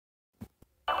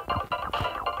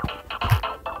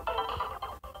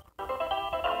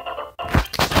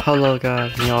Hello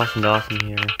guys, me Austin Dawson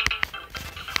here,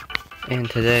 and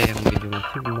today I'm going to be doing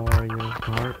Super Mario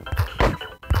Kart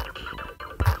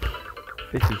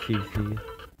 50cc.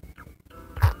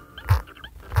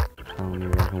 I'm going to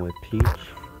be rocking with Peach.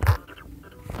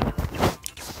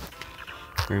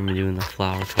 We're going to be doing the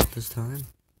flower cup this time.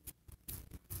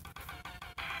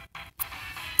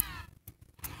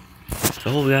 So I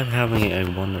hope you guys are having a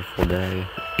wonderful day.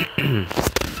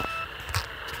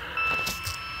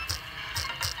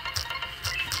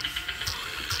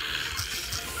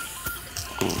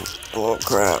 Oh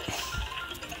crap.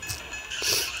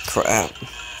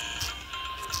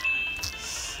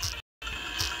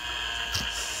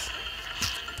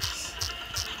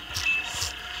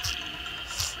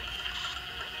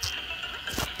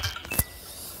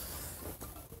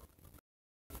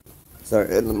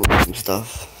 Sorry, in the mood and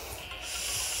stuff.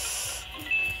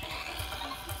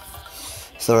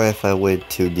 Sorry if I went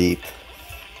too deep.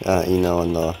 In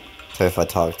the sorry if I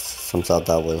talked some stuff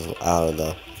that was out of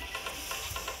the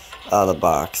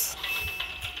box.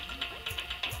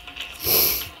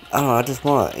 I don't know, I just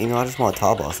want to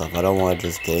talk about stuff. I don't want to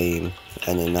just game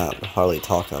and then not hardly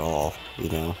talk at all,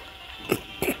 I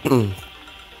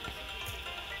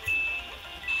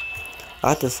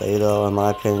have to say though, in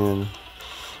my opinion,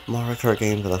 Mario Kart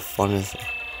games are the funnest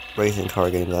racing car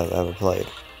games I've ever played.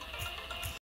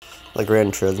 Like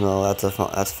Gran Turismo,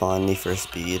 that's fun, Need for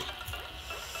Speed.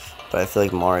 But I feel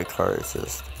like Mario Kart is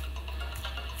just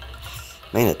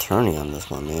main attorney on this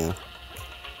one, man.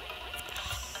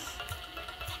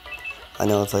 I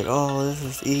know it's like, oh, this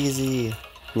is easy.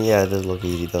 Yeah, it does look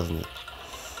easy, doesn't it?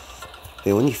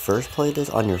 But when you first play this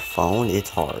on your phone, it's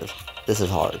hard. This is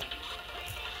hard.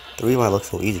 The reason why it looks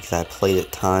so easy is because I played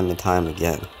it time and time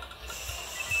again.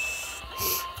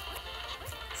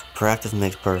 Practice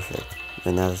makes perfect,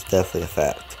 and that is definitely a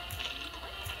fact.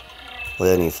 With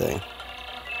anything.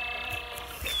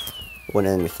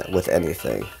 With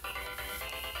anything.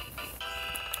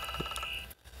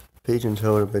 Peach and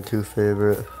Toad are my two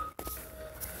favorite.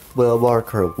 Well, Mario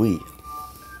Kart Wii.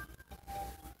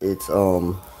 It's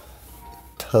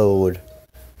Toad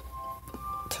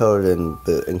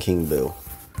and King Boo.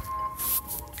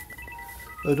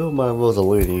 I don't mind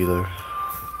Rosalina either.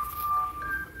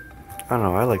 I don't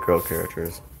know, I like girl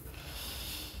characters.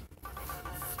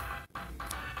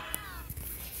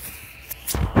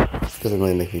 Doesn't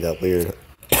really make me that weird.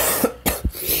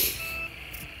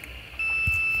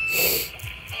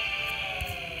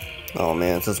 Oh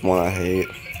man, it's this one I hate.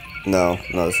 No,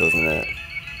 this isn't it.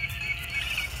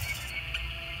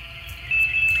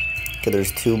 Okay,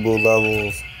 there's two blue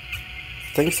levels.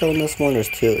 I think so in this one, there's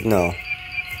two. No,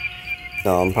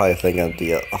 I'm probably thinking of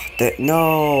the,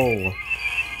 no!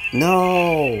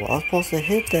 No! I was supposed to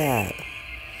hit that!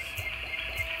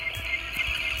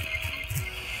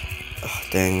 Oh,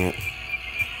 dang it.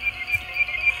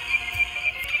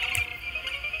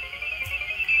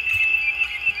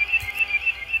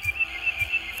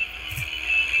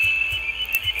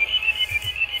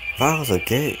 Bowser,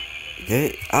 get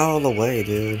out of the way,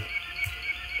 dude.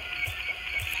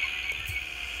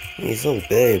 He's so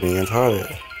big, man. It's hard to...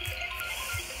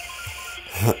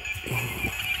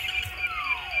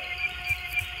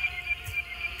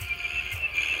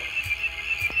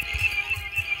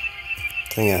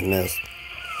 Dang, I missed.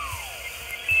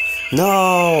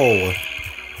 No!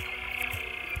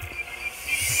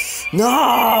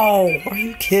 No! Are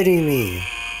you kidding me?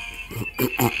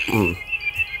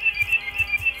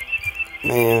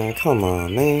 Man, come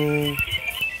on, man.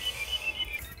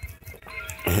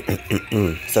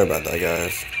 Sorry about that,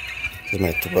 guys. This is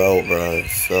my throat, bro.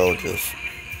 It's so just...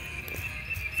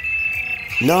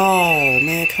 No,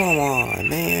 man, come on,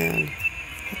 man.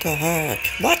 What the heck?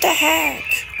 What the heck?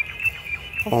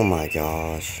 Oh my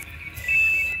gosh.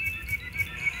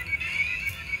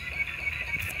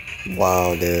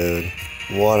 Wow, dude.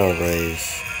 What a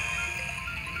race.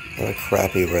 What a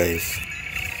crappy race.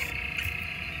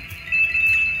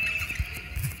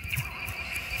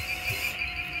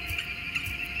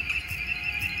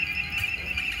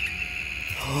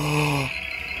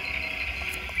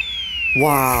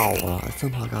 Wow, I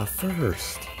somehow got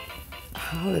first.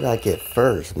 How did I get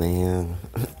first, man?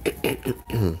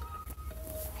 I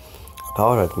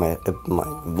apologize if my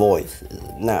voice is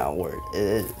not where it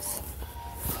is.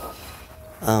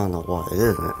 I don't know why it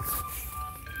isn't.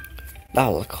 That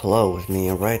was close,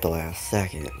 man, right at the last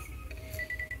second.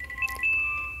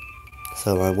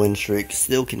 So my win streak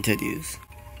still continues.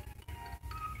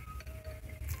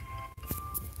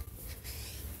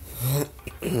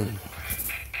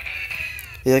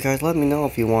 Yeah, guys, let me know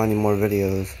if you want any more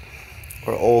videos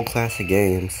or old classic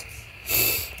games.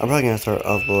 I'm probably gonna start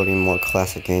uploading more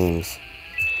classic games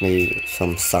maybe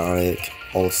some Sonic,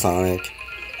 old Sonic,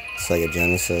 Sega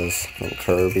Genesis, from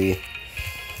Kirby.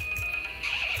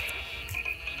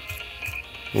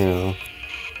 You know.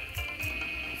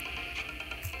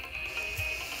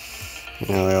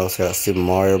 I also got Super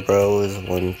Mario Bros.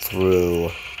 1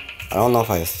 through... I don't know if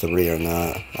I have 3 or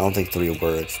not. I don't think 3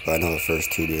 works, but I know the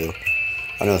first 2 do.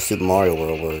 I know Super Mario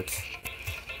World works.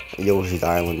 Yoshi's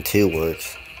Island 2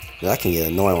 works. That can get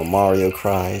annoying when Mario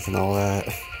cries and all that.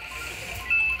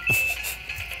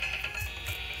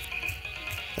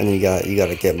 And then you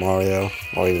gotta get Mario,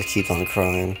 or he just keeps on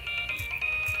crying.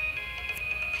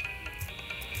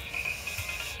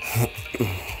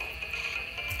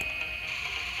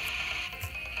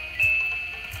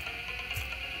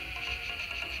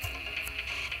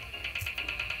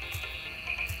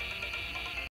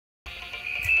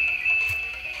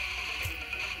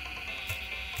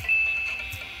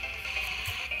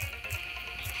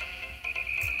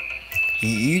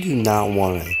 You do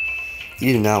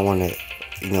not want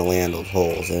to, land those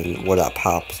holes and where that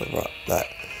pops or that.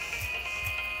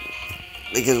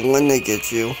 Because when they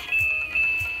get you,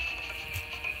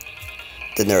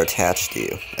 then they're attached to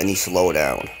you, and you slow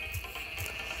down.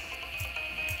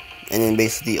 And then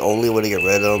basically the only way to get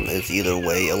rid of them is either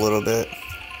wait a little bit,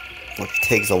 which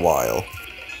takes a while,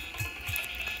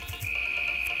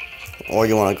 or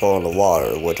you want to go in the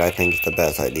water, which I think is the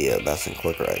best and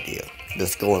quicker idea.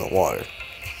 Just go in the water.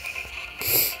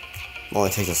 Only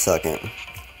takes a second.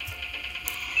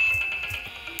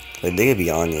 Like, they could be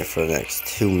on you for the next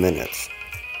 2 minutes.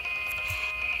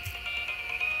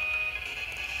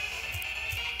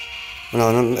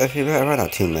 No, actually, right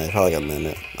not 2 minutes, probably like a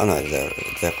minute. I'm not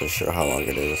exactly sure how long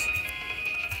it is.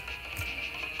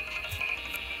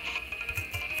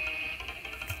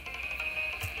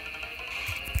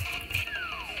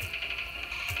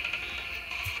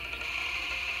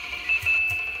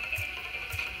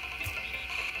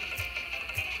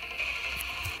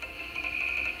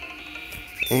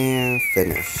 And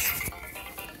finish.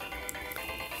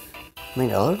 I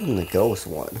mean, other than the ghost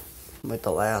one, like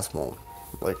the last one,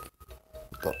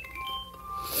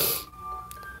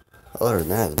 other than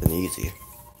that, it's been easy.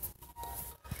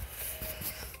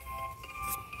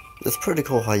 It's pretty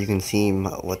cool how you can see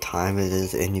what time it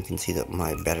is, and you can see that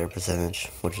my battery percentage,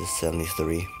 which is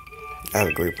 73. I have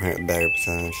a great battery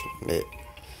percentage.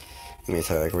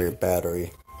 It's a great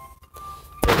battery.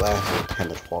 It lasts 10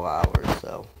 to 12 hours,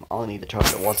 so I only need to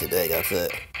charge it once a day, that's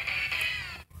it.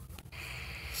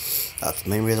 That's the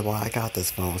main reason why I got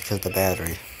this phone, because of the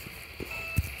battery.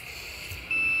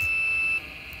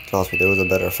 Trust me, there was a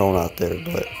better phone out there,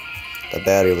 but the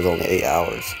battery was only 8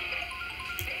 hours.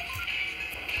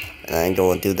 And I ain't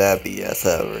going through that BS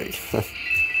ever.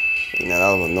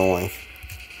 That was annoying.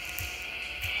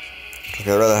 I'd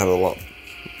rather have a lot.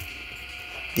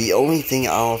 The only thing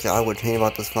honestly I would change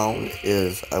about this phone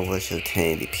is I wish it was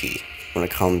 1080p when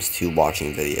it comes to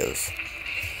watching videos.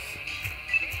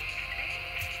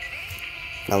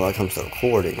 Now when it comes to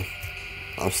recording,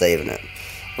 I'm saving it.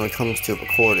 When it comes to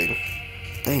recording,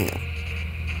 dang it.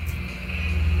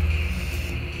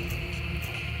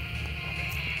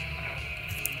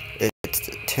 It's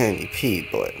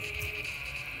 1080p, but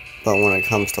when it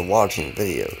comes to watching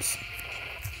videos,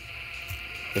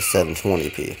 it's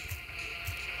 720p.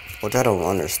 Which I don't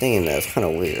understand. That's kind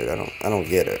of weird. I don't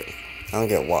get it. I don't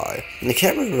get why. And the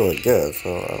camera's really good,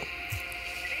 so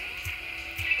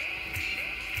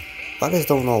I just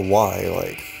don't know why.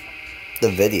 Like the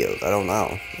videos, I don't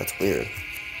know. That's weird.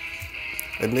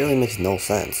 It really makes no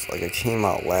sense. Like it came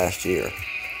out last year.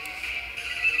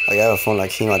 Like I have a phone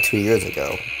that came out 2 years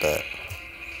ago that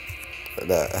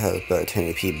has better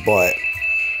 1080p, but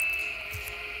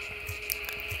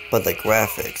the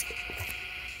graphics.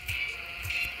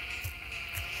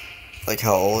 Like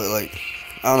how old, like,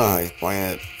 I don't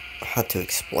know how to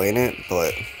explain it,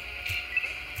 but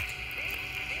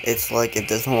it's like if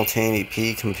this one was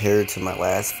 1080p compared to my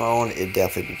last phone, it'd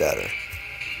definitely be better.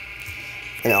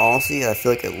 And honestly, I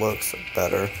feel like it looks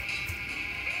better,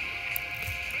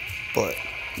 but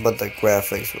the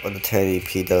graphics of the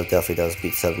 1080p definitely does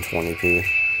beat 720p,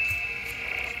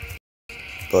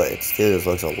 but it still just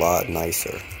looks a lot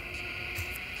nicer.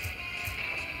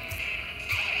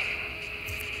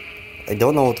 I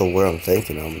don't know what the word I'm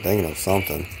thinking of. I'm thinking of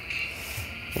something.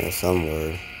 Some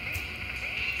word.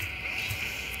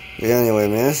 But anyway,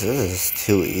 man, this is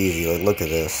too easy. Like, look at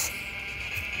this.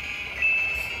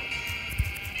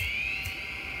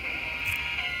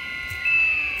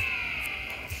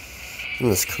 I'm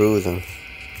just cruising.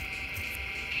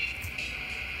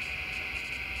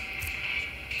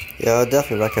 Yeah, I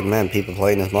definitely recommend people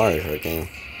playing this Mario Kart game.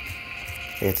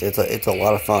 It's a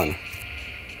lot of fun.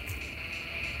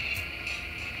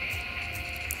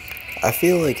 I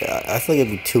feel like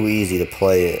it'd be too easy to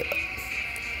play it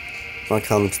when it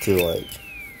comes to like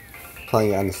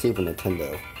playing it on the Super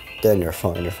Nintendo. Then your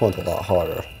phone. Your phone's a lot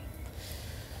harder.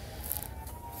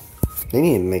 They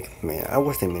need to make, man, I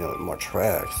wish they made more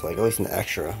tracks, like at least an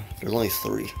extra. There's only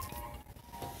 3.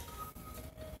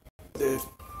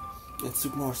 In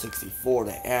Super Mario 64,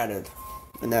 they added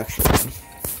an extra one.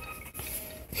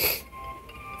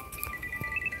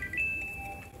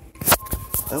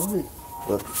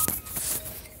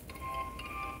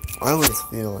 I always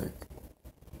feel like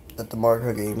that the Mario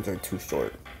Kart games are too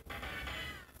short.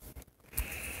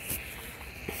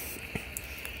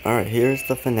 Alright, here's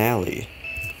the finale.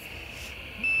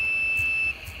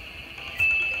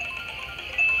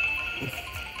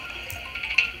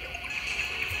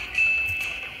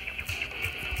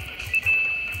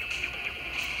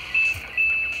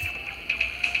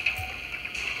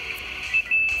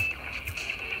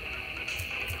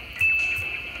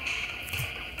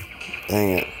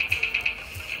 Dang it.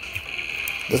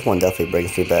 This one definitely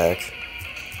brings me back.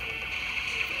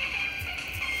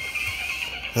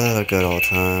 Oh, good old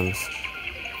times.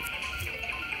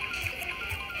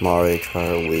 Mario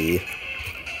Kart Wii.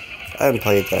 I haven't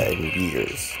played that in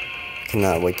years.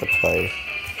 Cannot wait to play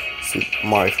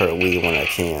Mario Kart Wii when I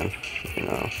can, you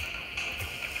know.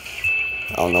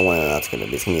 I don't know when that's gonna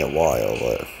be. It's gonna be a while,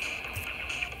 but...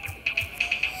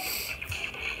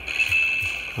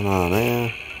 Come on,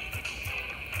 man.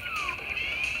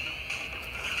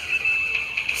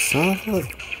 Son of a...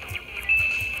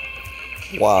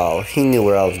 Wow, he knew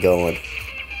where I was going.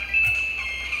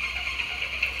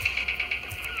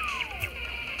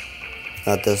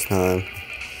 Not this time.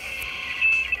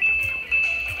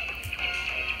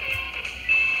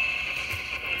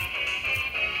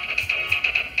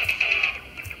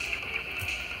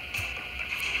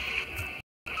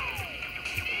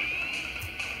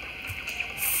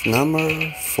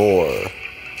 Number 4.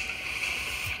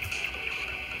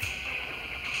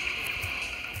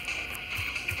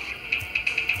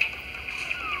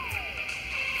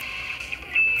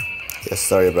 Yes,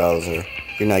 sorry, Bowser.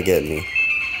 You're not getting me.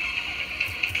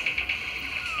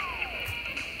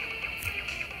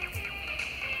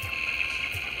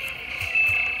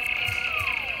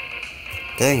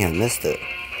 Dang, I missed it.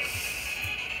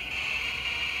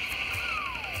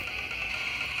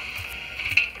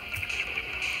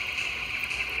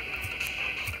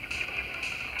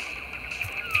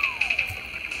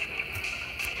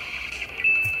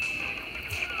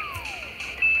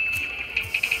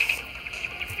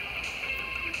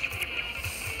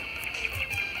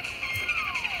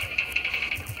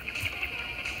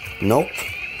 Nope.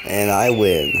 And I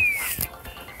win.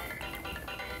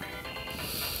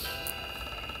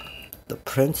 The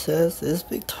princess is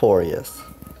victorious.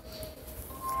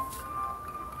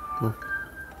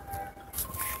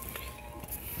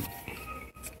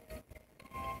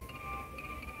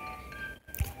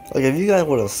 Like, if you guys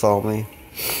would have saw me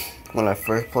when I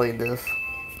first played this,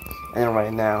 and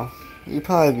right now, you'd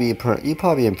probably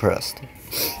be impressed,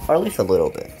 or at least a little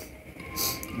bit,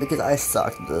 because I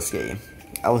sucked at this game.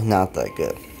 I was not that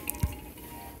good.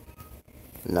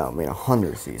 No, I mean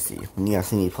 100cc. When you guys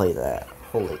see me play that,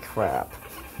 holy crap!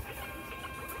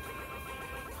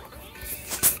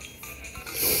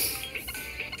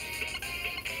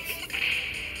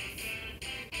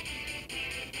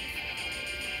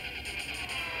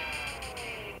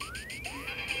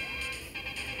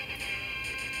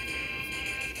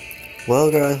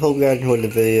 Well, guys, hope you guys enjoyed the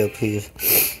video. Please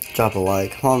drop a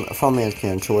like. Follow me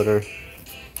on Twitter.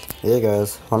 Yeah,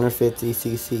 guys,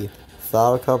 150cc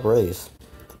Flower Cup race.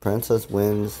 The princess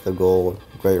wins the gold.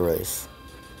 Great race.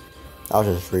 I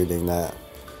was just reading that.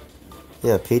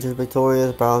 Yeah, Peach is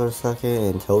victorious, Bowser second,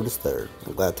 and Toad is third.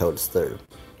 I'm glad Toad is third.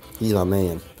 He's my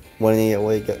man. Well,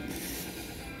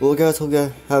 guys, hope you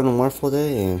guys have a wonderful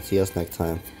day, and see us next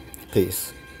time.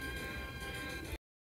 Peace.